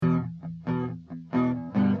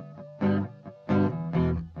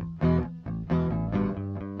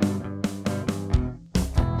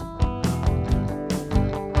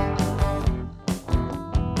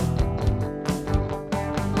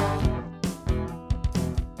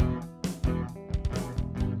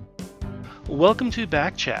Welcome to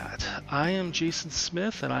Back Chat. I am Jason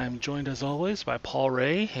Smith, and I am joined as always by Paul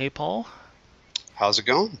Ray. Hey, Paul. How's it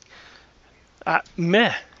going?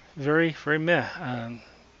 Meh, very, very meh.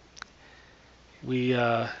 We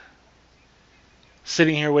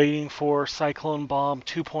sitting here waiting for Cyclone Bomb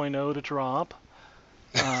 2.0 to drop.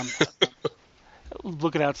 Um,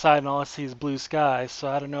 Looking outside, and all I see is blue skies. So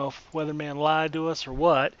I don't know if Weatherman lied to us or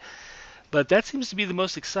what. But that seems to be the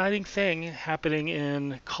most exciting thing happening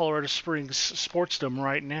in Colorado Springs sportsdom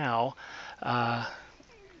right now. Uh,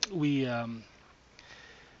 we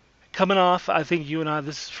Coming off, I think you and I,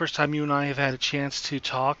 this is the first time you and I have had a chance to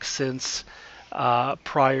talk since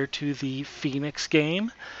prior to the Phoenix game.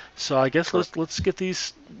 So I guess Correct. let's get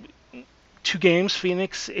these two games,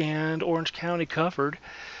 Phoenix and Orange County, covered.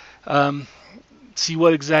 Um, See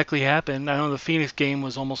what exactly happened. I know the Phoenix game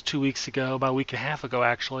was almost 2 weeks ago, about a week and a half ago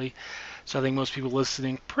actually. So I think most people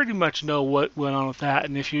listening pretty much know what went on with that.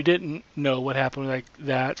 And if you didn't know what happened like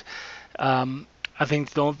that, um, I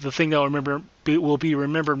think the thing that will be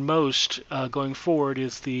remembered most going forward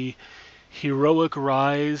is the heroic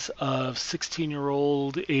rise of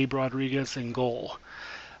 16-year-old Abe Rodriguez in goal,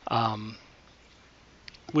 um,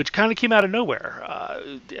 which kind of came out of nowhere.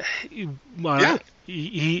 He, Yeah.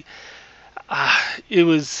 he uh, it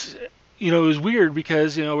was it was weird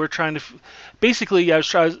because we're trying to basically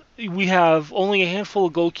we have only a handful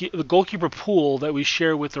of the goalkeeper pool that we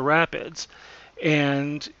share with the Rapids,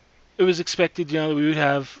 and it was expected, that we would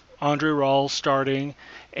have Andre Rawls starting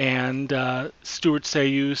and Stuart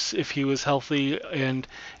Sayus if he was healthy, and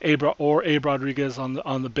Abe Rodriguez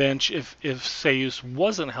on the bench if Sayus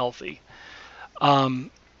wasn't healthy.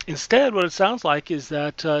 Um, Instead, what it sounds like is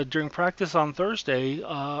that during practice on Thursday,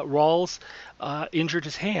 Rawls injured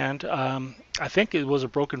his hand. I think it was a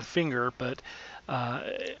broken finger, but uh,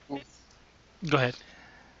 go ahead.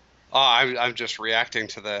 I'm just reacting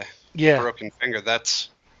to the Yeah, broken finger. That's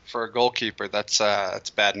for a goalkeeper. That's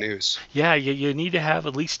bad news. yeah, you need to have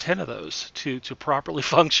at least 10 of those to properly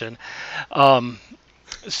function. Um,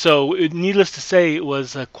 Needless to say, it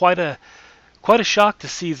was quite a shock to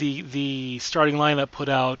see the starting lineup put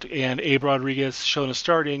out and Abe Rodriguez shown as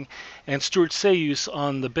starting and Stuart Sayus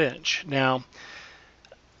on the bench. Now,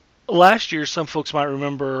 last year, some folks might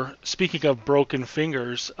remember. Speaking of broken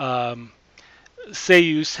fingers,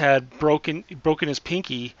 Sayus had broken his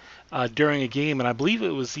pinky during a game, and I believe it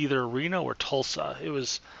was either Reno or Tulsa. It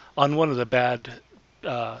was on one of the bad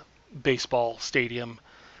uh, baseball stadium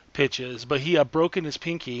pitches, but he had broken his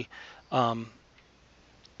pinky um,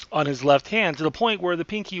 on his left hand to the point where the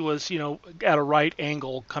pinky was, at a right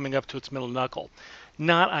angle coming up to its middle knuckle.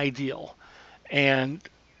 Not ideal. And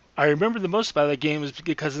I remember the most about that game is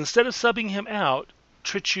because instead of subbing him out,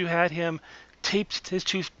 Trichu had him tape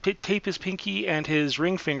his pinky and his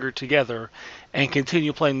ring finger together and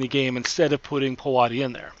continue playing the game instead of putting Pawadi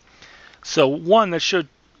in there. So one, that showed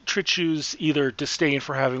Trichu's either disdain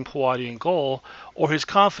for having Pawadi in goal or his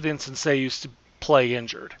confidence in Sayus to play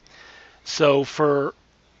injured. So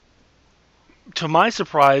to my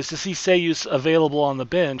surprise, to see Sayus available on the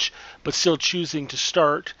bench, but still choosing to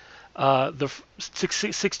start the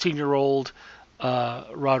 16-year-old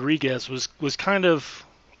Rodriguez was kind of,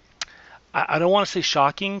 I don't want to say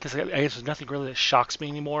shocking because I guess there's nothing really that shocks me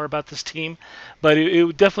anymore about this team, but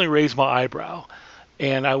it definitely raised my eyebrow,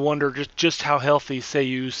 and I wonder just how healthy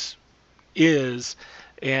Sayus is,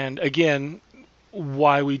 and again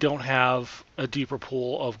why we don't have a deeper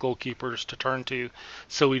pool of goalkeepers to turn to,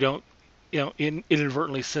 so we don't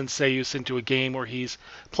inadvertently send Sayus into a game where he's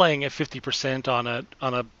playing at 50%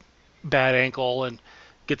 on a bad ankle and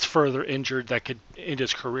gets further injured that could end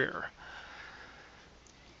his career.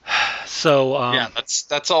 So Yeah,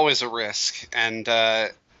 that's always a risk. And yeah,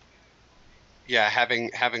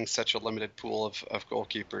 having such a limited pool of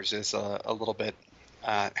goalkeepers is a little bit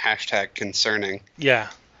hashtag concerning. yeah,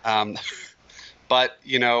 Um, but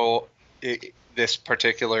this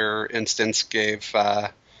particular instance gave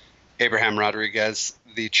Abraham Rodriguez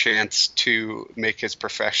the chance to make his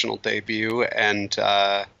professional debut and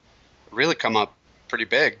really come up pretty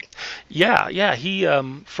big. yeah. He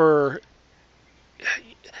for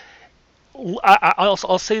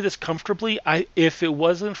I'll say this comfortably. If it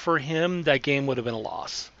wasn't for him, that game would have been a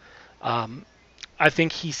loss. Um, I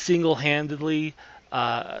think he single-handedly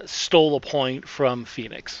stole a point from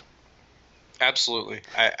Phoenix. Absolutely.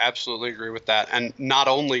 I absolutely agree with that. And not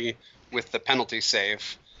only with the penalty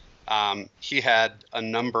save, he had a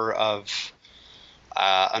number of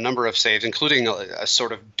saves, including a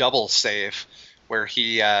sort of double save where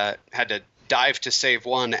he had to dive to save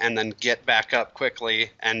one and then get back up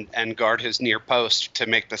quickly and guard his near post to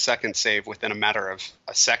make the second save within a matter of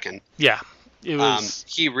a second. Yeah, It was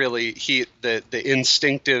The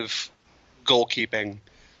instinctive goalkeeping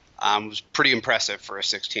was pretty impressive for a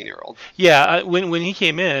 16-year-old. yeah. When he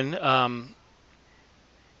came in,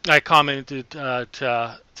 I commented to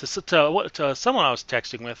someone I was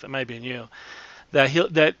texting with, it might have been you,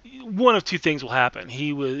 that one of two things will happen.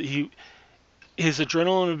 His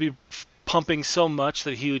adrenaline would be pumping so much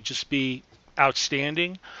that he would just be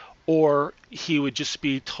outstanding, or he would just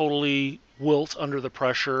be totally wilt under the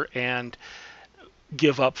pressure and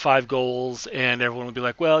give up 5 goals, and everyone would be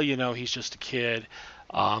like, well, he's just a kid.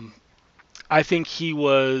 Um, I think he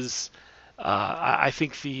was. I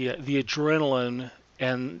think the adrenaline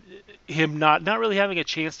and him not really having a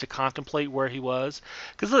chance to contemplate where he was,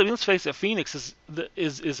 because let's face it, Phoenix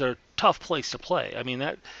is a tough place to play. I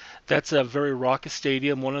mean that's a very raucous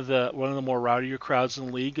stadium, one of the more rowdier crowds in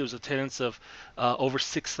the league. It was attendance of over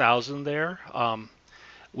 6,000 there,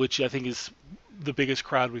 which I think is the biggest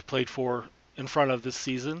crowd we've played for in front of this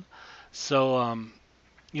season. So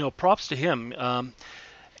props to him.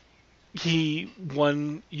 He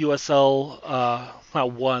won USL,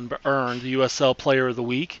 not won, but earned the USL Player of the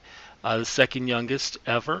Week, the second youngest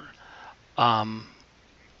ever. Um,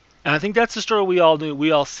 and I think that's the story we all knew,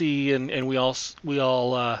 we all see, and we all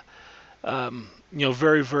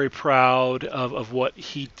very, very proud of what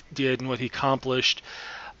he did and what he accomplished.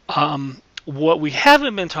 What we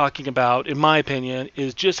haven't been talking about, in my opinion,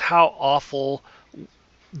 is just how awful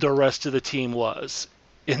the rest of the team was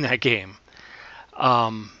in that game.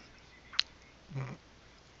 Um,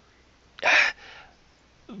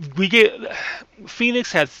 we get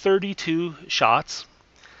Phoenix had 32 shots.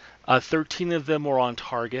 13 of them were on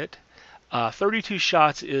target. 32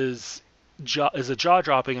 shots is a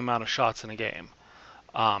jaw-dropping amount of shots in a game.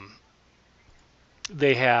 Um,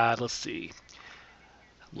 they had, let's see,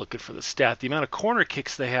 looking for the stat. The amount of corner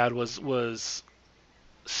kicks they had was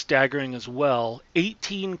staggering as well.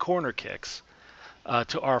 18 corner kicks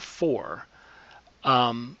to our 4.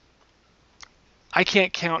 Um, I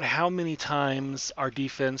can't count how many times our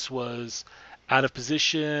defense was out of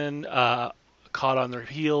position, caught on their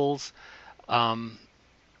heels.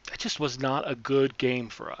 It just was not a good game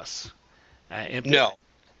for us. No.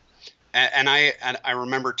 And I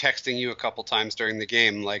remember texting you a couple times during the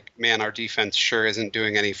game, like, man, our defense sure isn't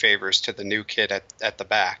doing any favors to the new kid at the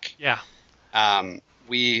back. Yeah. The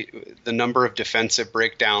number of defensive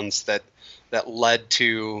breakdowns that led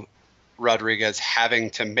to Rodriguez having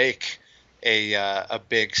to make a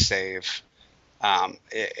big save.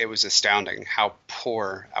 It was astounding how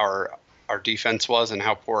poor our defense was and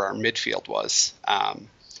how poor our midfield was.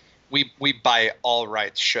 We by all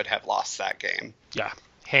rights should have lost that game. Yeah,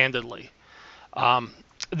 handedly.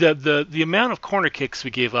 The amount of corner kicks we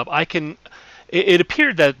gave up, it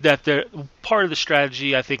appeared that the part of the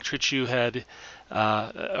strategy I think Trichu had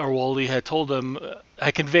or Wally had told them, I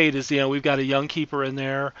conveyed, is we've got a young keeper in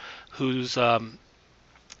there who's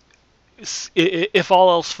if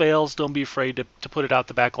all else fails, don't be afraid to put it out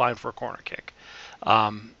the back line for a corner kick.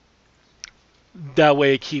 That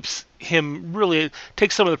way it keeps him, really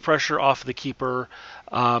takes some of the pressure off the keeper.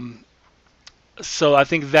 So I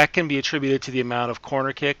think that can be attributed to the amount of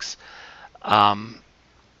corner kicks.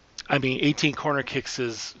 18 corner kicks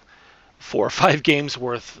is 4 or 5 games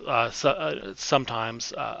worth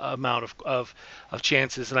sometimes amount of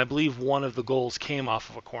chances, and I believe one of the goals came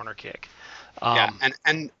off of a corner kick.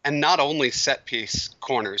 And not only set piece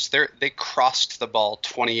corners, they crossed the ball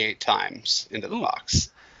 28 times into the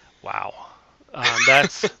box. Wow,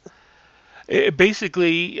 that's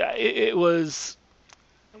it was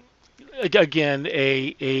again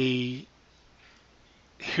a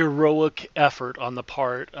heroic effort on the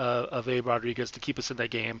part of Abe Rodriguez to keep us in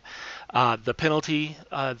that game. The penalty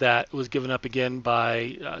that was given up again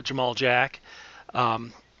by Jamal Jack.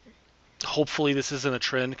 Hopefully this isn't a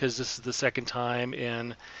trend, because this is the second time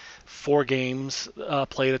in 4 games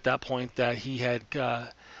played at that point that he had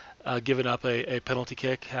given up a penalty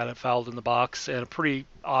kick, had it fouled in the box, and a pretty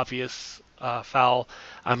obvious foul.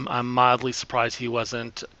 I'm mildly surprised he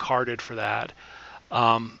wasn't carded for that.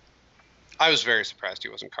 I was very surprised he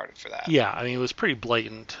wasn't carded for that. Yeah, it was pretty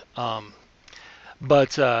blatant.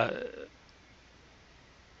 But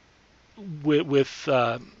with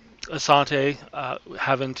Asante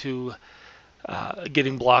having to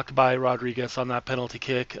getting blocked by Rodriguez on that penalty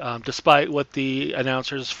kick, despite what the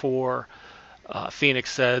announcers for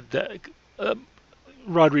Phoenix said, that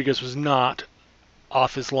Rodriguez was not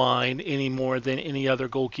off his line any more than any other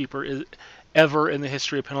goalkeeper ever in the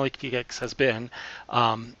history of penalty kicks has been.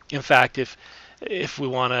 In fact, if we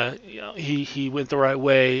want to, he went the right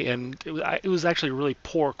way, and it was actually a really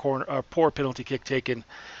poor penalty kick taken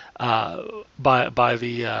uh, by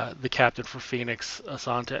the captain for Phoenix,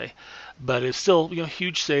 Asante. But it's still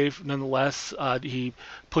huge save nonetheless. He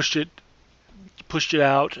pushed it pushed it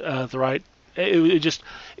out the right.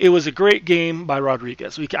 It was a great game by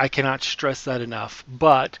Rodriguez. I cannot stress that enough.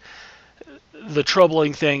 But the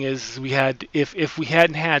troubling thing is we had if we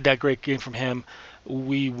hadn't had that great game from him,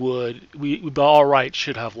 we by all right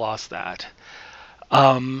should have lost that.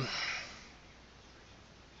 Um,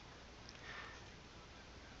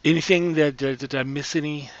 Anything that did I miss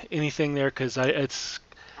anything there? Because I it's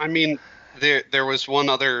I mean, there was one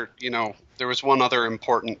other, there was one other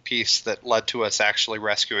important piece that led to us actually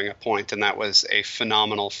rescuing a point, and that was a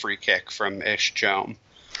phenomenal free kick from Ish Jome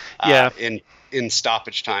yeah in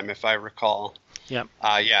stoppage time, if I recall. yeah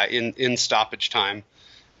Yeah, in stoppage time,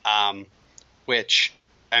 which,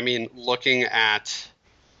 I mean, looking at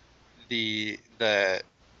the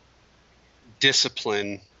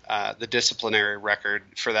discipline, the disciplinary record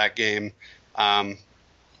for that game,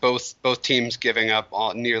 both teams giving up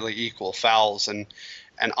nearly equal fouls, and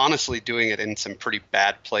honestly doing it in some pretty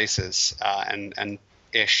bad places, and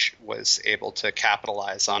Ish was able to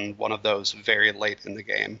capitalize on one of those very late in the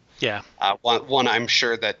game. yeah One I'm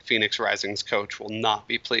sure that Phoenix Rising's coach will not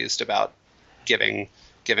be pleased about giving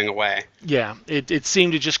away. yeah. It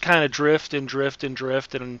seemed to just kind of drift and drift and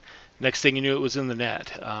drift, and next thing you knew, it was in the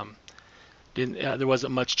net. Didn't There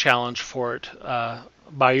wasn't much challenge for it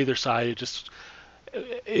by either side.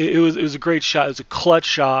 It was a great shot. It was a clutch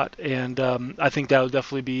shot, and I think that would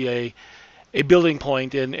definitely be a building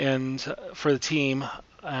point and for the team.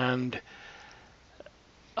 And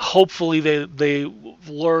hopefully they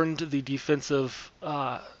learned the defensive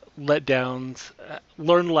letdowns,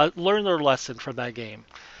 learn their lesson from that game.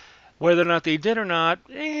 Whether or not they did or not,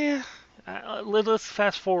 let's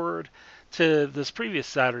fast forward to this previous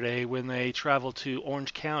Saturday when they traveled to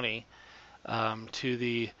Orange County, to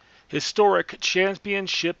the historic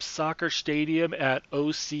Championship Soccer Stadium at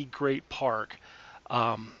OC Great Park,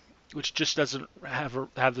 which just doesn't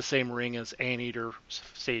have the same ring as Anteater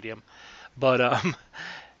Stadium. But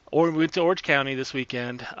or we went to Orange County this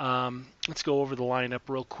weekend. Let's go over the lineup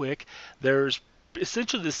real quick. There's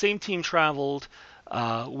essentially the same team traveled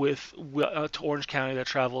to Orange County that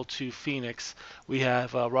traveled to Phoenix. We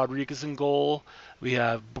have Rodriguez in goal. We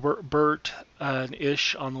have Burt and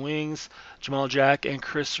Ish on the wings, Jamal Jack and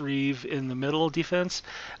Chris Reeve in the middle defense.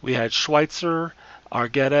 We had Schweitzer,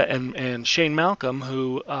 Argueta, and Shane Malcolm,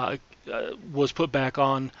 who was put back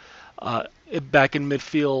back in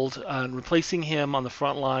midfield. And replacing him on the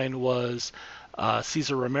front line was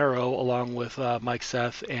Cesar Romero, along with Mike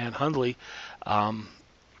Seth and Hundley.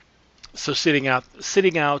 So sitting out the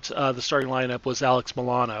starting lineup was Alex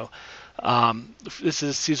Milano. This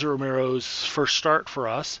is Cesar Romero's first start for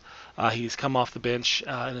us. He's come off the bench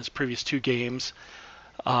in his previous two games,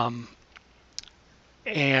 and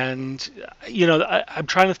I'm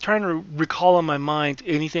trying to recall in my mind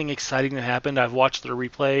anything exciting that happened. I've watched the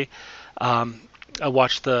replay. I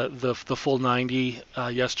watched the full 90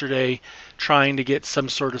 yesterday, trying to get some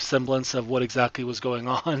sort of semblance of what exactly was going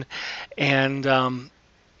on, and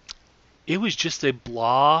it was just a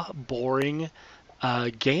blah, boring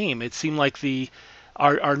game. It seemed like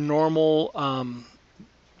our normal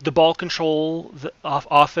the ball control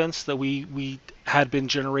offense that we had been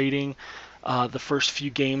generating the first few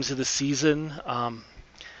games of the season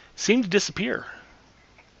seemed to disappear.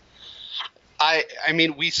 I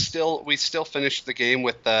mean, we still finished the game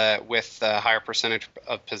with the higher percentage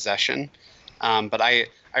of possession, but I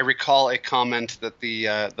recall a comment that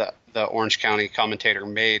the Orange County commentator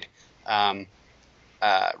made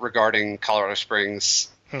regarding Colorado Springs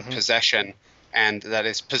possession, and that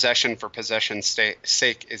is possession for possession's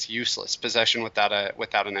sake is useless. Possession without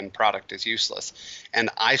an end product is useless. And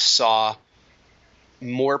I saw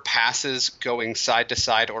more passes going side to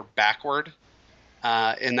side or backward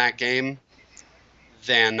in that game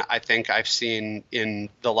than I think I've seen in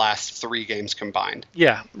the last 3 games combined.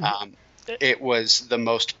 Yeah. It was the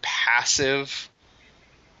most passive,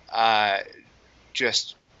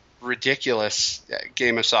 just ridiculous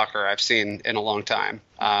game of soccer I've seen in a long time.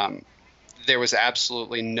 There was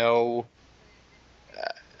absolutely no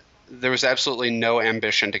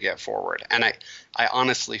ambition to get forward, and I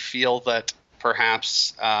honestly feel that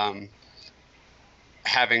perhaps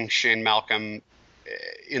having Shane Malcolm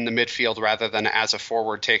in the midfield rather than as a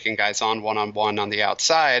forward taking guys on one-on-one on the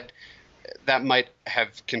outside, that might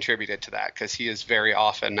have contributed to that, because he is very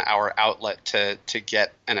often our outlet to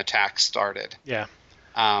get an attack started. Yeah.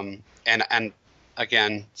 And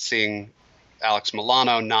again, seeing Alex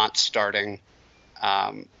Milano not starting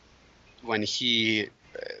when he,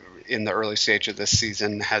 in the early stage of this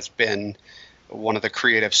season, has been one of the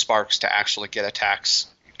creative sparks to actually get attacks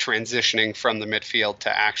transitioning from the midfield to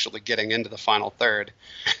actually getting into the final third.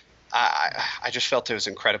 I just felt it was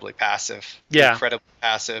incredibly passive. Yeah. Incredibly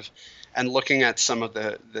passive. And looking at some of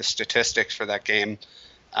the statistics for that game,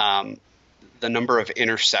 the number of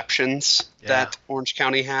interceptions that Orange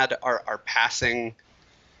County had are passing.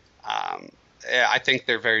 I think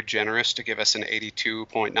they're very generous to give us an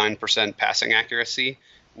 82.9% passing accuracy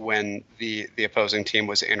when the opposing team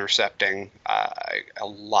was intercepting a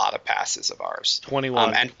lot of passes of ours.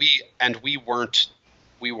 21. And we weren't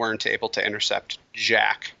able to intercept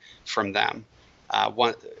jack from them.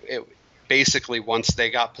 Basically, once they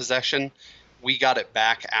got possession, we got it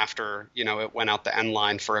back after it went out the end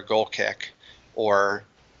line for a goal kick, or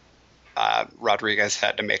Rodriguez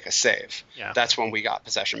had to make a save. Yeah. That's when we got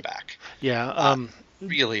possession back. Yeah.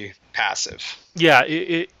 Really passive. Yeah.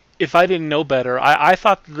 If I didn't know better, I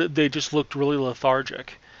thought that they just looked really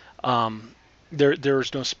lethargic. There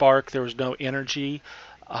was no spark. There was no energy.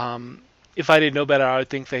 If I didn't know better, I would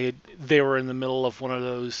think they were in the middle of one of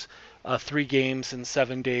those 3 games and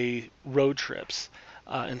 7-day road trips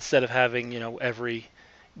instead of having every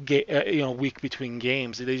week between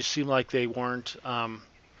games. They just seemed like they weren't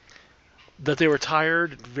that they were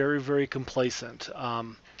tired, very, very complacent. I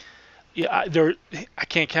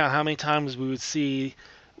can't count how many times we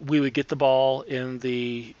would get the ball in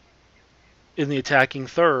the attacking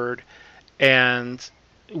third, and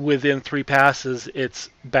within 3 passes, it's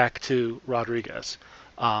back to Rodriguez.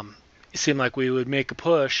 It seemed like we would make a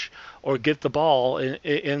push or get the ball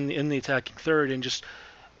in the attacking third and just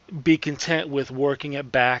be content with working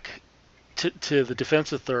it back to the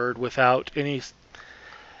defensive third without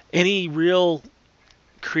any real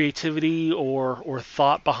creativity or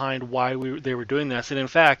thought behind why they were doing this. And in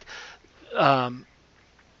fact,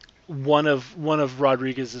 one of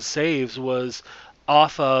Rodriguez's saves was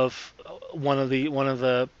off of one of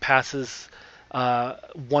the passes,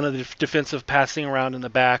 one of the defensive passing around in the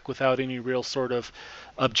back without any real sort of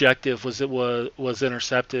objective was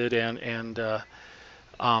intercepted and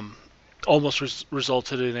almost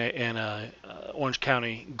resulted in a Orange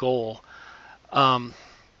County goal.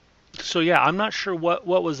 So yeah, I'm not sure what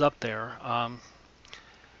was up there.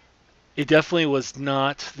 It definitely was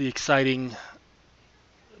not the exciting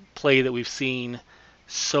play that we've seen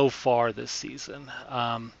so far this season.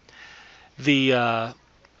 The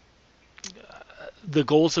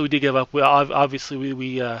goals that we did give up, obviously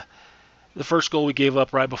we the first goal we gave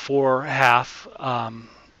up right before half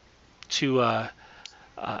to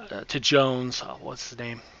Jones. What's his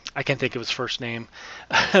name? I can't think of his first name,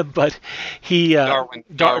 but he Darwin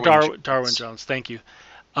Jones. Thank you.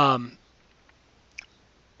 The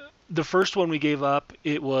first one we gave up,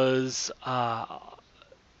 it was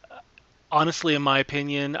honestly, in my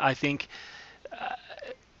opinion, I think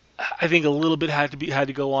a little bit had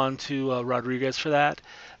to go on to Rodriguez for that.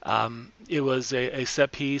 It was a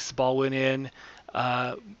set piece. Ball went in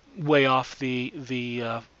way off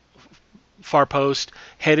the far post,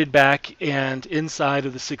 headed back, and inside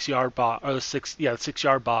of the 6-yard box, or the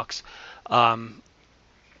 6-yard box,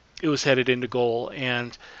 it was headed into goal.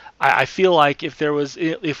 And I feel like if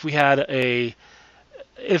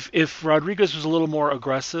Rodriguez was a little more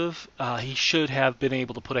aggressive, he should have been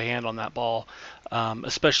able to put a hand on that ball,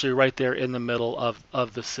 especially right there in the middle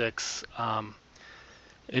of the 6.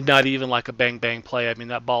 And not even like a bang play. I mean,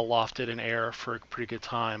 that ball lofted in air for a pretty good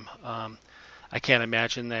time. I can't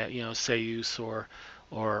imagine that Sayus or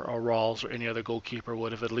Rawls or any other goalkeeper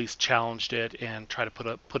would have at least challenged it and tried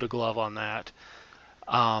to put a glove on that.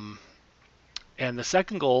 And the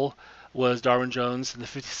second goal was Darwin Jones in the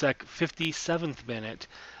 57th minute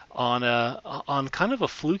on kind of a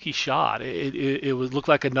fluky shot. It would look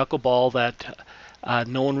like a knuckleball that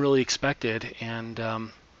no one really expected and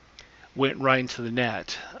went right into the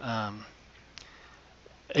net.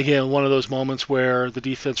 Again, one of those moments where the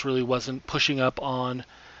defense really wasn't pushing up on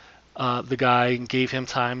the guy and gave him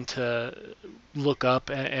time to look up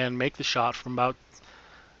and make the shot from about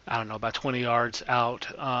 20 yards out.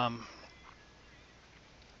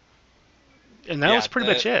 And that was pretty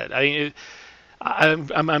much it. I mean,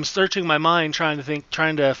 I'm searching my mind trying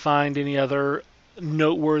to find any other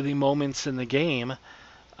noteworthy moments in the game,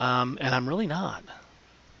 and I'm really not.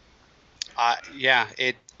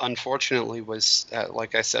 It unfortunately was,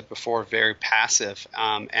 like I said before, very passive.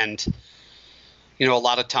 And a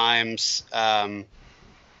lot of times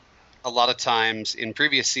in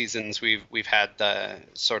previous seasons, we've had the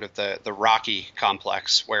sort of the Rocky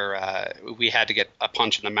complex where we had to get a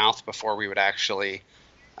punch in the mouth before we would actually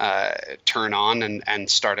turn on and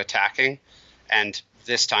start attacking. And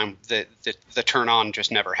this time the turn on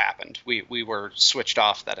just never happened. We were switched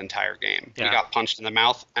off that entire game. Yeah. We got punched in the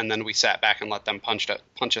mouth, and then we sat back and let them punch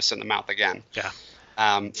us in the mouth again. Yeah.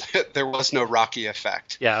 There was no Rocky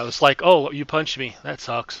effect. Yeah, it was like, oh, you punched me. That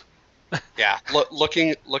sucks. Yeah.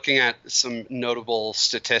 Looking at some notable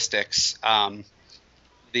statistics,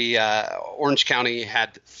 the Orange County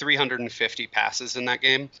had 350 passes in that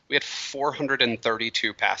game. We had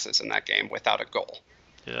 432 passes in that game without a goal.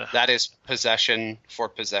 Yeah. That is possession for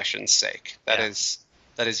possession's sake. That is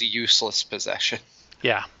useless possession.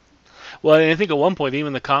 Yeah. Well, and I think at one point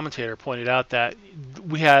even the commentator pointed out that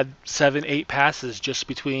we had 7-8 passes just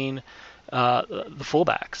between the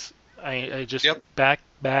fullbacks. I just back,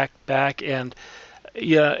 and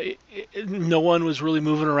no one was really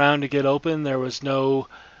moving around to get open. There was no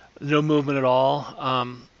movement at all.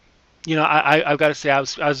 I've got to say I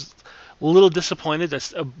was a little disappointed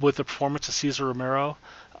with the performance of Cesar Romero.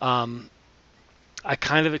 I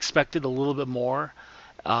kind of expected a little bit more.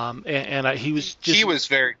 He was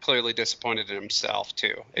very clearly disappointed in himself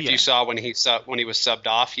too. If you saw when he was subbed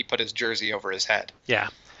off, he put his jersey over his head. Yeah.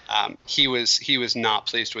 He was not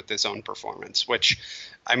pleased with his own performance, which,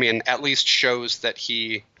 I mean, at least shows that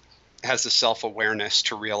he has the self-awareness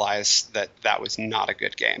to realize that was not a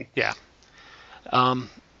good game. Yeah.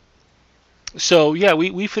 So yeah,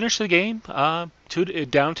 we finished the game down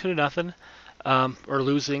 2-0, or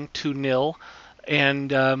losing 2-0,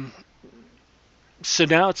 and so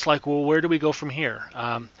now it's like, well, where do we go from here?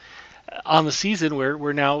 On the season,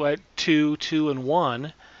 we're now at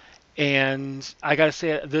 2-1. And I gotta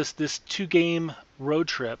say, this 2-game road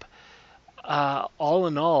trip, all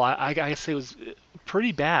in all, I gotta say, was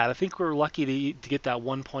pretty bad. I think we're lucky to get that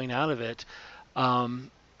 1 point out of it.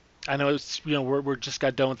 I know it's we're just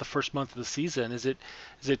got done with the first month of the season. Is it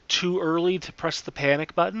too early to press the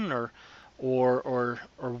panic button, or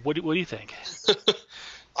what do you think?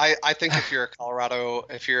 I think if you're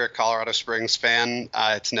a Colorado Springs fan,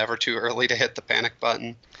 it's never too early to hit the panic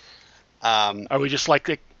button. Are we just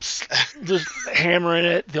just hammering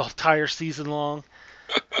it the entire season long?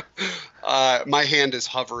 My hand is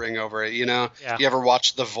hovering over it. Yeah. You ever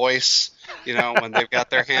watch The Voice? When they've got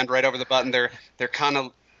their hand right over the button, they've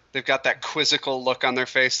got that quizzical look on their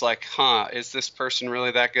face, like, is this person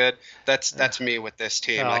really that good? That's me with this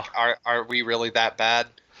team. Oh. Like, are we really that bad?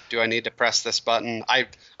 Do I need to press this button? I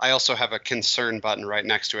also have a concern button right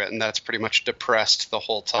next to it, and that's pretty much depressed the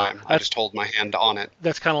whole time. I just hold my hand on it.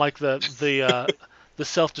 That's kind of like the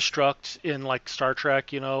self-destruct in like Star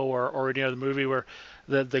Trek, or any other movie where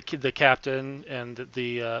the captain and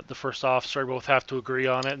the first officer both have to agree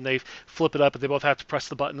on it, and they flip it up, and they both have to press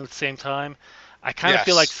the button at the same time. I kind of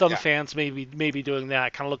feel like some fans may be doing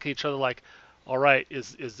that. Kind of look at each other like, all right,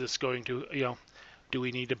 is this going to, do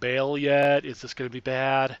we need to bail yet? Is this going to be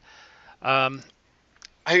bad? The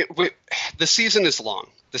season is long.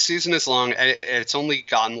 The season is long, and it's only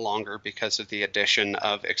gotten longer because of the addition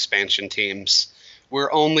of expansion teams. We're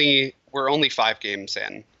only 5 games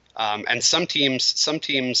in, and some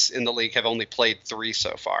teams in the league have only played 3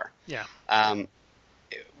 so far. Yeah.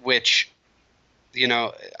 Which,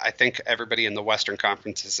 I think everybody in the Western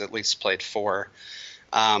Conference has at least played 4.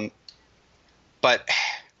 But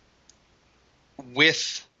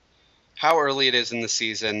with how early it is in the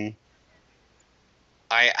season,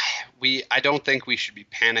 I don't think we should be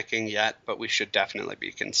panicking yet, but we should definitely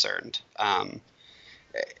be concerned.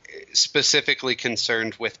 Specifically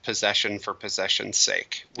concerned with possession for possession's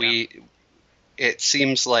sake. It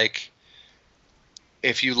seems like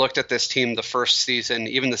if you looked at this team the first season,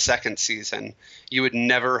 even the second season, you would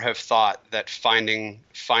never have thought that finding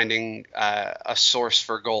a source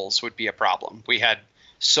for goals would be a problem. We had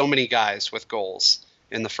so many guys with goals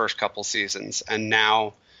in the first couple seasons, and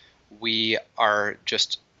now we're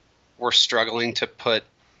struggling to put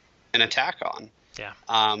an attack on. Yeah.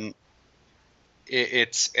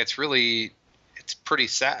 It's pretty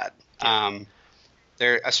sad.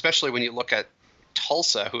 There, especially when you look at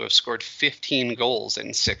Tulsa, who have scored 15 goals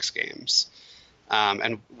in 6 games,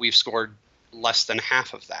 and we've scored less than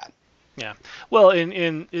half of that. Yeah. Well,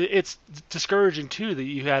 and it's discouraging too that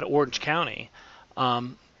you had Orange County,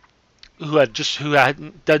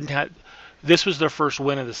 this was their first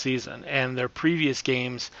win of the season, and their previous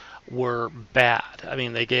games were bad. I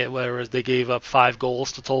mean, they gave up 5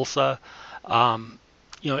 goals to Tulsa.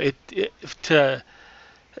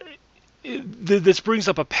 This brings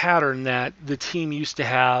up a pattern that the team used to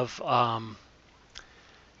have a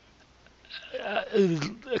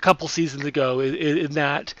couple seasons ago, in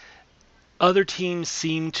that other teams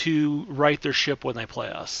seem to right their ship when they play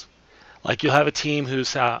us. Like you'll have a team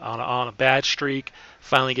who's on a bad streak,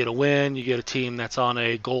 finally get a win. You get a team that's on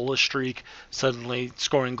a goalless streak, suddenly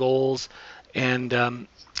scoring goals, and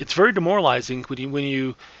it's very demoralizing when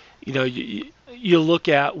you look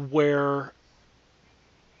at where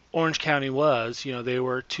Orange County was. They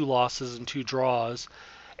were 2 losses and 2 draws,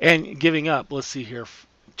 and giving up. Let's see here,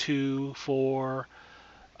 2, 4,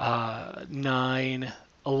 9,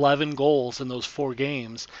 11 goals in those 4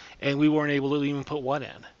 games, and we weren't able to even put one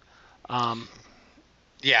in. Um,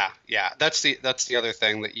 Yeah. That's the other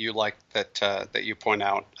thing that you like that you point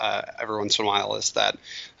out every once in a while is that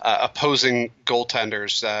opposing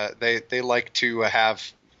goaltenders they like to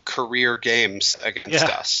have career games against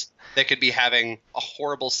yeah, us. They could be having a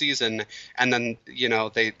horrible season, and then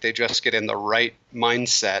they just get in the right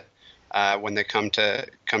mindset when they come to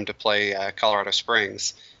play Colorado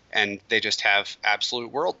Springs, and they just have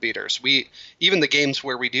absolute world beaters. Even the games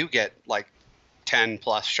where we do get like 10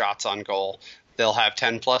 plus shots on goal, they'll have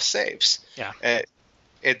 10 plus saves. yeah.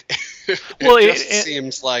 It Well, it just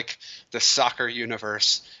seems like the soccer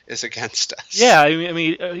universe is against us. yeah.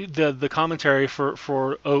 The commentary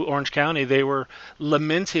for Orange County, they were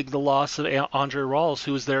lamenting the loss of Andre Rawls,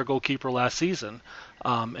 who was their goalkeeper last season,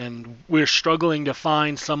 and we're struggling to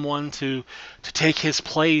find someone to take his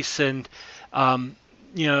place, and then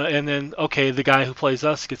okay, the guy who plays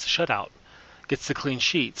us gets a shutout, gets the clean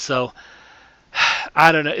sheet. So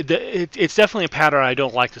I don't know. It's definitely a pattern I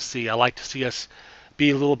don't like to see. I like to see us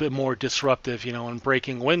be a little bit more disruptive, and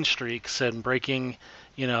breaking win streaks and breaking,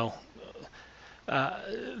 you know,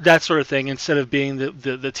 that sort of thing, instead of being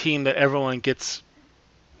the team that everyone gets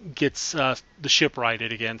the ship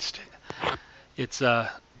righted against. It's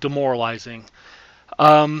demoralizing.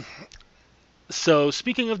 Um, so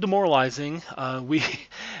speaking of demoralizing, we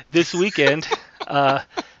this weekend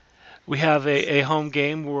we have a home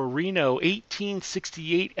game where Reno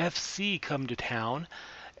 1868 FC come to town,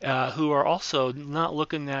 who are also not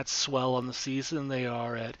looking that swell on the season. They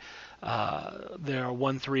are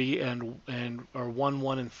 1-3 and or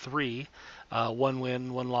 1-1-3, 1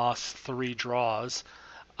 win, 1 loss, 3 draws.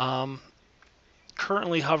 Um,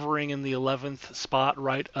 Currently hovering in the 11th spot,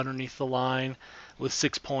 right underneath the line, with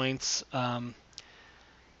 6 points. Again,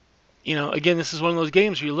 this is one of those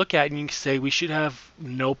games where you look at it and you can say we should have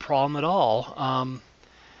no problem at all.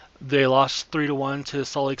 They lost 3-1 to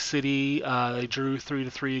Salt Lake City. They drew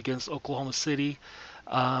 3-3 against Oklahoma City.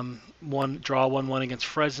 One draw, 1-1 against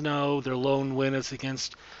Fresno. Their lone win is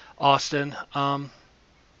against Austin. On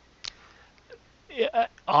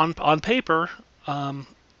paper,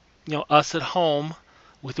 us at home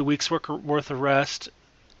with a week's worth of rest,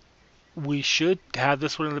 we should have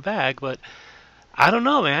this one in the bag. But I don't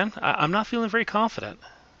know, man. I'm not feeling very confident.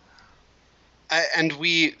 And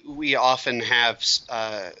we often have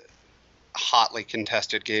hotly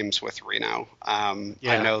contested games with Reno. Yeah.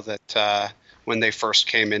 I know that when they first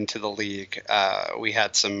came into the league, we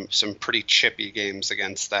had some pretty chippy games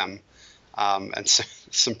against them, and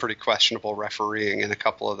some pretty questionable refereeing in a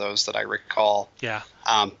couple of those that I recall. Yeah.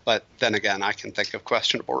 But then again, I can think of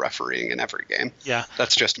questionable refereeing in every game. Yeah.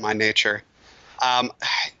 That's just my nature.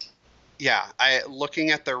 Yeah,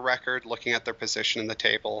 looking at their record, looking at their position in the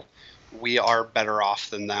table, we are better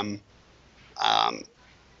off than them.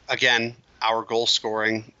 Again, our goal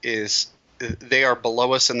scoring they are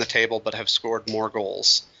below us in the table, but have scored more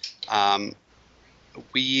goals.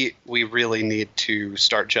 We really need to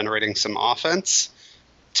start generating some offense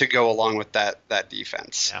to go along with that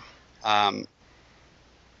defense. Yeah.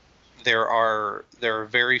 There are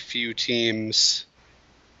very few teams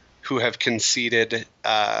who have conceded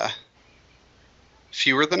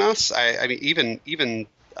fewer than us. I mean, even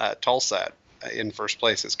Tulsa in first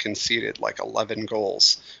place has conceded like 11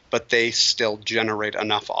 goals, but they still generate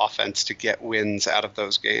enough offense to get wins out of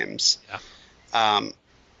those games.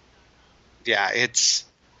 Yeah. It's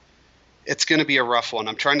going to be a rough one.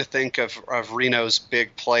 I'm trying to think of Reno's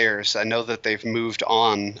big players. I know that they've moved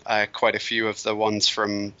on quite a few of the ones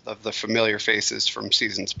of the familiar faces from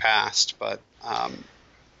seasons past, but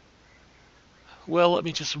well, let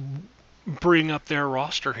me just bring up their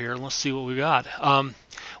roster here and let's see what we got.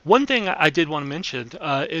 One thing I did want to mention,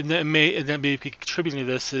 and that may be contributing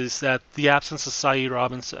to this, is that the absence of Saeed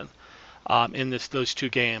Robinson in those 2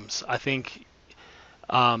 games. I think,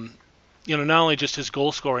 not only just his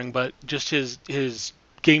goal scoring, but just his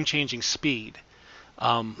game-changing speed.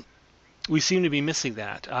 We seem to be missing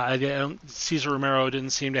that. Cesar Romero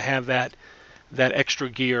didn't seem to have that extra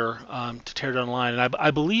gear to tear down the line, and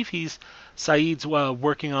I believe Saeed's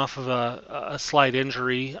working off of a slight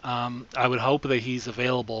injury. I would hope that he's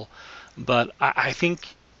available, but I think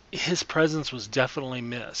his presence was definitely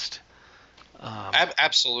missed.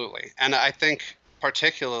 Absolutely. And I think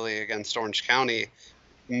particularly against Orange County,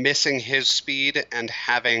 missing his speed and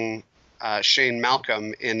having Shane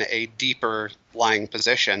Malcolm in a deeper lying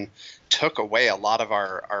position took away a lot of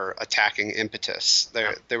our attacking impetus.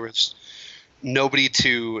 There was nobody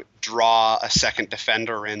to draw a second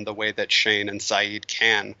defender in the way that Shane and Saeed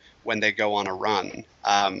can when they go on a run,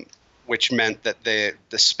 which meant that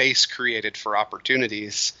the space created for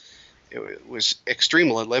opportunities, it was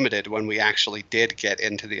extremely limited when we actually did get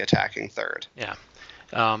into the attacking third. Yeah.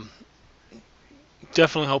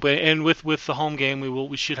 Definitely hope, and with the home game,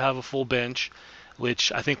 we should have a full bench,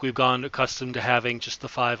 which I think we've gone accustomed to having just the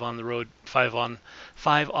five on the road, five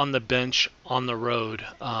on the bench on the road.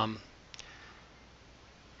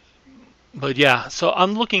 But yeah, so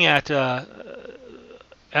I'm looking at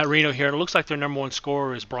Reno here, and it looks like their number one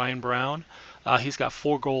scorer is Brian Brown. He's got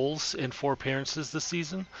 4 goals in 4 appearances this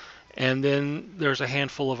season, and then there's a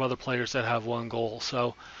handful of other players that have 1 goal.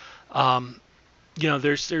 So.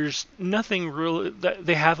 There's nothing really.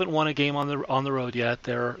 They haven't won a game on the road yet.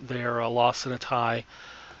 They're a loss and a tie.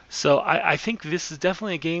 So I think this is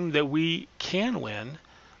definitely a game that we can win.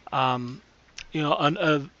 A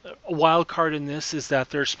wild card in this is that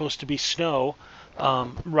there's supposed to be snow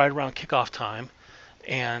right around kickoff time,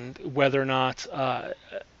 and whether or not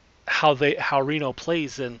how Reno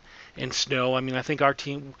plays in snow. I mean, I think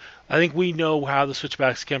we know how the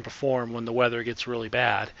Switchbacks can perform when the weather gets really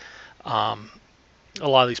bad. A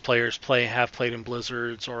lot of these players have played in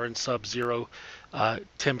blizzards or in sub-zero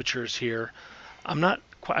temperatures here. I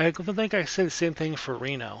don't think I say the same thing for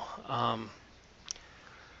Reno.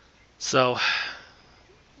 So,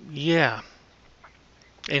 yeah.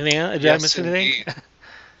 Anything? Did I miss anything?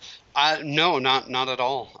 No, not at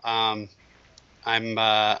all. I'm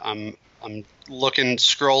looking,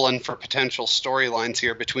 scrolling for potential storylines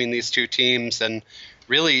here between these two teams, and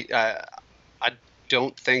really, I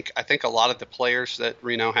think a lot of the players that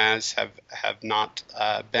Reno has have not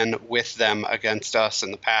been with them against us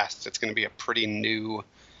in the past. It's going to be a pretty new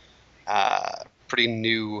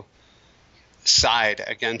side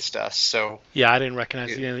against us. So yeah, I didn't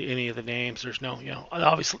recognize any of the names. There's no,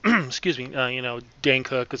 obviously, excuse me, Dan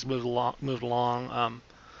Cook has moved along.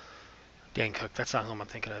 Dan Cook, that's not who I'm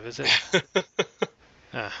thinking of, is it?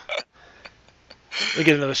 Let me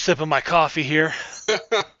get another sip of my coffee here.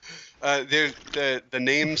 The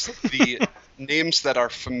names that are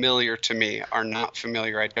familiar to me are not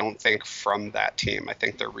familiar, I don't think, from that team. I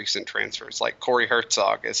think they're recent transfers. Like Corey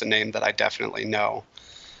Herzog is a name that I definitely know,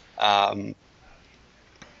 as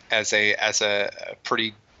a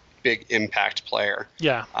pretty big impact player.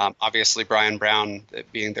 Yeah. Obviously, Brian Brown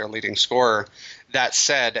being their leading scorer. That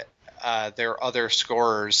said, their other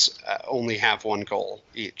scorers only have 1 goal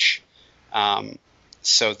each,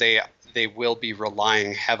 so they will be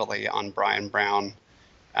relying heavily on Brian Brown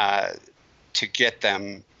to get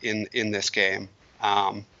them in this game.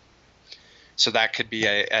 So that could be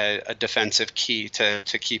a defensive key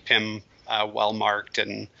to keep him well marked,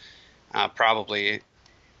 and probably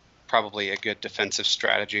a good defensive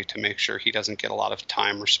strategy to make sure he doesn't get a lot of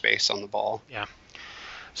time or space on the ball. Yeah.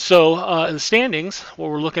 So in the standings, what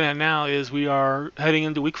we're looking at now is we are heading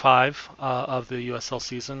into week 5 of the USL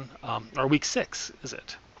season, or week 6, is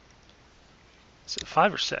it? Is it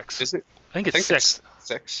 5 or 6? Is it? I think it's 6.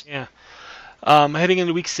 6. Yeah. Heading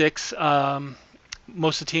into week 6,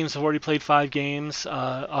 most of the teams have already played 5 games.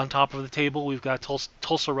 On top of the table, we've got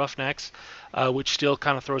Tulsa Roughnecks, which still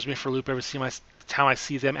kind of throws me for a loop every time I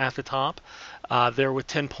see them at the top. They're with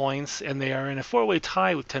 10 points, and they are in a 4-way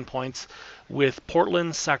tie with 10 points with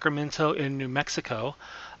Portland, Sacramento, and New Mexico.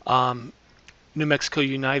 New Mexico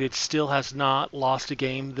United still has not lost a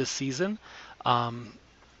game this season.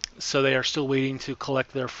 So they are still waiting to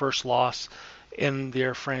collect their first loss in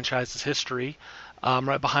their franchise's history.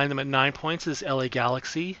 Right behind them at 9 points is LA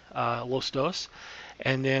Galaxy, Los Dos.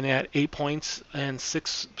 And then at 8 points and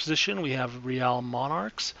 6th position, we have Real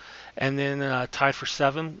Monarchs. And then tied for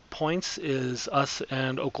 7 points is us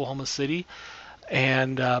and Oklahoma City.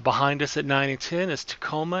 And behind us at 9 and 10 is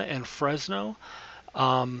Tacoma and Fresno.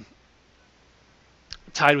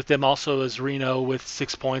 Tied with them also is Reno with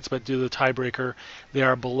 6 points, but due to the tiebreaker, they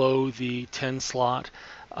are below the 10 slot.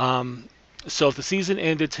 So if the season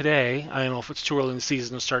ended today, I don't know if it's too early in the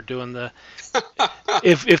season to start doing the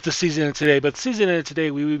if the season ended today, but if the season ended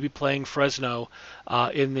today, we would be playing Fresno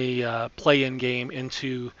in the play-in game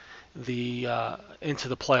into the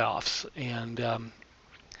playoffs, and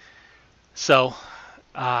so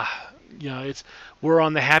we're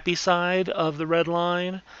on the happy side of the red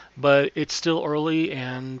line, but it's still early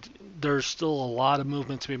and there's still a lot of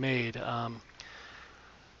movement to be made.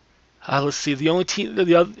 Let's see. The only team,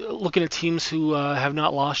 looking at teams who have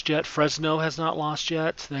not lost yet, Fresno has not lost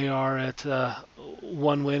yet. They are at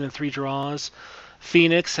 1 win and 3 draws.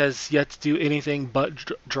 Phoenix has yet to do anything but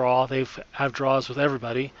draw. They've have draws with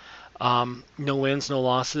everybody. No wins, no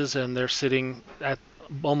losses, and they're sitting at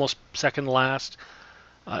almost second last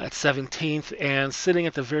at 17th. And sitting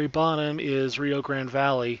at the very bottom is Rio Grande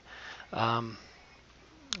Valley,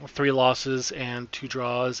 3 losses and 2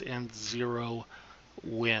 draws and 0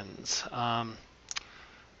 wins. I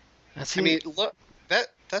mean, look,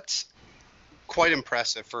 that's quite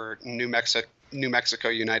impressive for New Mexico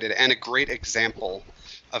United, and a great example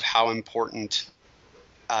of how important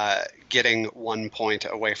getting 1 point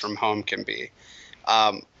away from home can be.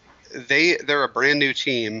 They're a brand new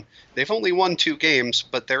team. They've only won 2 games,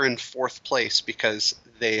 but they're in 4th place because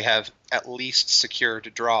they have at least secured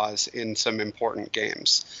draws in some important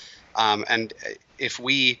games. And if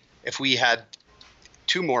we had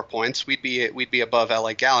 2 more points, we'd be above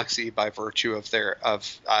LA Galaxy by virtue of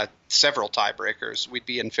several tiebreakers. We'd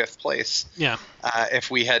be in 5th place. Yeah. If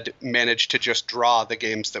we had managed to just draw the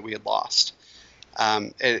games that we had lost.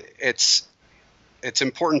 It's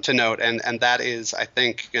important to note, and that is, I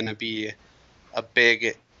think, going to be a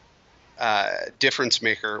big difference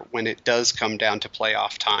maker when it does come down to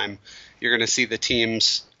playoff time. You're going to see the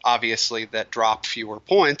teams, obviously, that drop fewer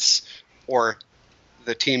points, or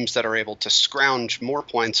the teams that are able to scrounge more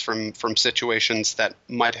points from situations that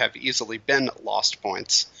might have easily been lost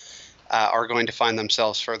points, are going to find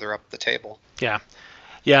themselves further up the table. Yeah.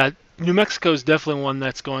 New Mexico is definitely one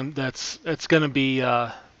that's going to be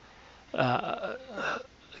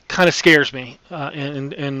kind of scares me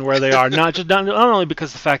in where they are. Not only because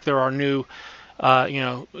of the fact there are new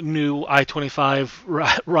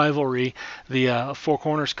I-25 rivalry, the Four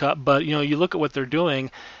Corners Cup, but you look at what they're doing.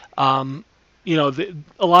 A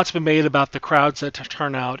lot's been made about the crowds that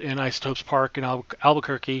turn out in Isotopes Park in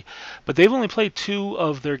Albuquerque, but they've only played 2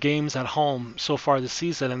 of their games at home so far this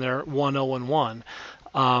season, and they're 1-0-1.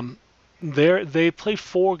 They played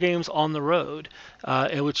 4 games on the road,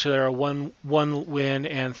 in which there are one win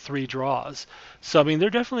and 3 draws. So I mean,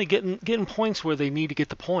 they're definitely getting points where they need to get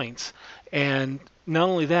the points, and not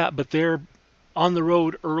only that, but they're on the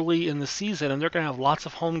road early in the season, and they're going to have lots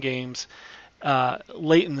of home games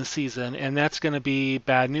late in the season, and that's going to be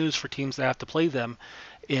bad news for teams that have to play them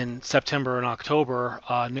in September and October.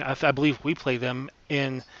 I believe we play them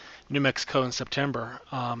in New Mexico in September.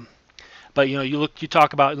 But you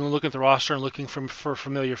talk about and look at the roster and looking for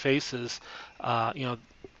familiar faces.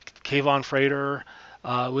 Kayvon Frater,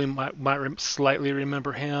 we might slightly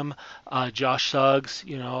remember him. Josh Suggs,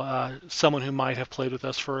 someone who might have played with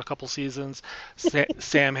us for a couple seasons.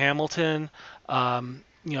 Sam Hamilton. I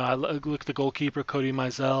look at the goalkeeper Cody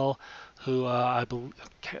Mizell, who I believe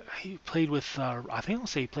he played with. I think I'll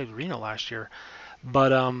say he played with Reno last year,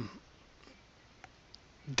 but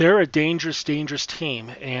they're a dangerous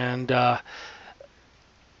team, and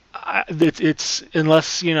it's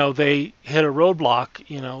unless they hit a roadblock,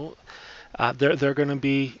 they're going to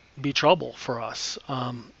be trouble for us.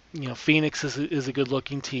 Phoenix is a good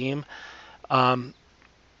looking team.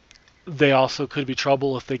 They also could be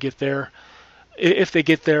trouble if they get their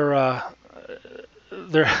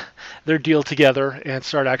deal together and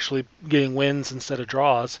start actually getting wins instead of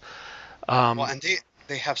draws. Well, and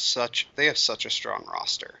they have such a strong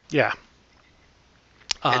roster. Yeah.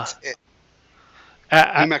 New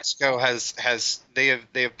Mexico they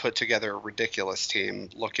have put together a ridiculous team.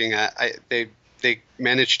 Looking at they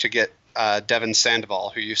managed to get Devin Sandoval,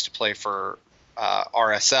 who used to play for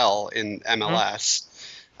RSL in MLS.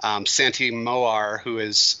 Santi Moar, who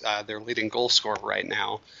is their leading goal scorer right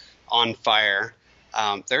now, on fire.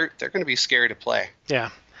 They're going to be scary to play. Yeah.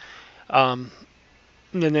 And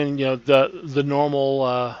then the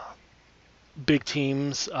normal big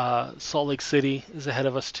teams. Salt Lake City is ahead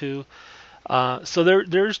of us too. So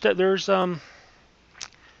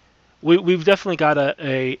we've definitely got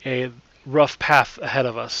a rough path ahead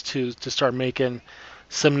of us to start making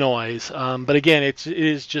some noise. But again, it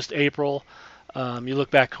is just April. You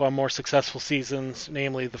look back to our more successful seasons,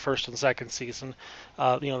 namely the first and second season.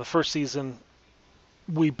 The first season,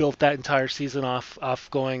 we built that entire season off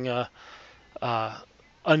going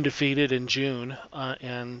undefeated in June,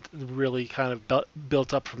 and really kind of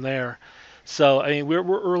built up from there. So I mean,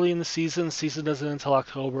 we're early in the season. The season doesn't end until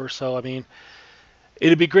October. So I mean,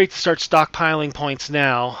 it'd be great to start stockpiling points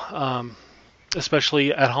now,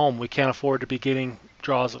 especially at home. We can't afford to be getting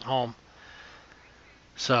draws at home.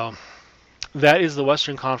 So that is the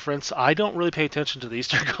Western Conference. I don't really pay attention to the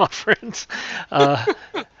Eastern Conference.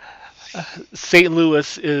 St.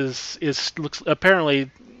 Louis looks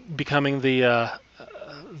apparently becoming the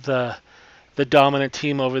the dominant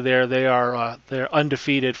team over there. They're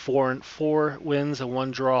undefeated, four wins and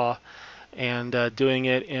one draw, and doing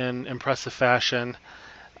it in impressive fashion.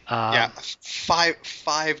 Yeah,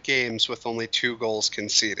 five games with only 2 goals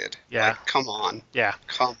conceded. Yeah. Like, come on. Yeah.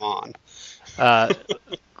 Come on.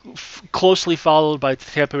 Closely followed by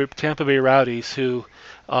Tampa Bay Rowdies, who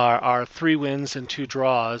are 3 wins and 2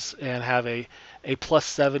 draws and have a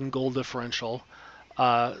 +7 goal differential.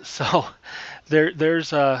 So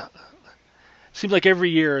there's seems like every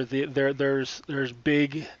year there's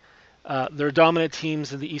big. There are dominant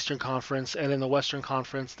teams in the Eastern Conference, and in the Western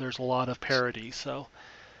Conference, there's a lot of parity. So,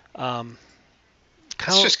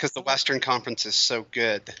 it's just because the Western Conference is so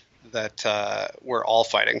good that we're all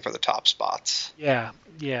fighting for the top spots. Yeah.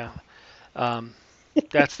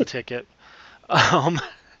 That's the ticket.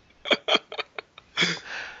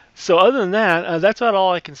 So other than that, that's about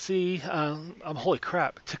all I can see. Holy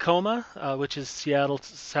crap. Tacoma, which is Seattle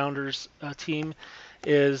Sounders team,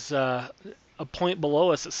 is a point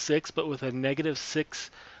below us at 6, but with a -6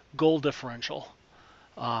 goal differential.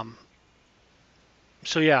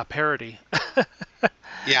 So yeah, parity.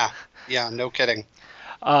 Yeah, no kidding.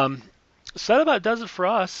 So that about does it for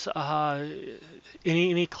us.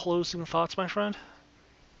 Any closing thoughts, my friend?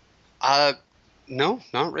 No,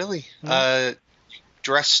 not really. No?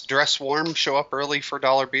 Dress warm, show up early for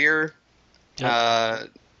dollar beer, Yep.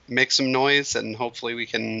 Make some noise, and hopefully we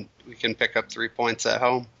can pick up 3 points at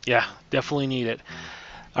home. Yeah, definitely need it.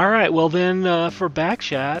 All right, well then, for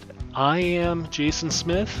Backchat, I am Jason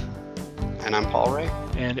Smith. And I'm Paul Ray.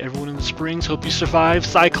 And everyone in the Springs, hope you survive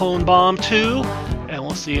Cyclone Bomb 2, and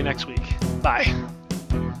we'll see you next week. Bye.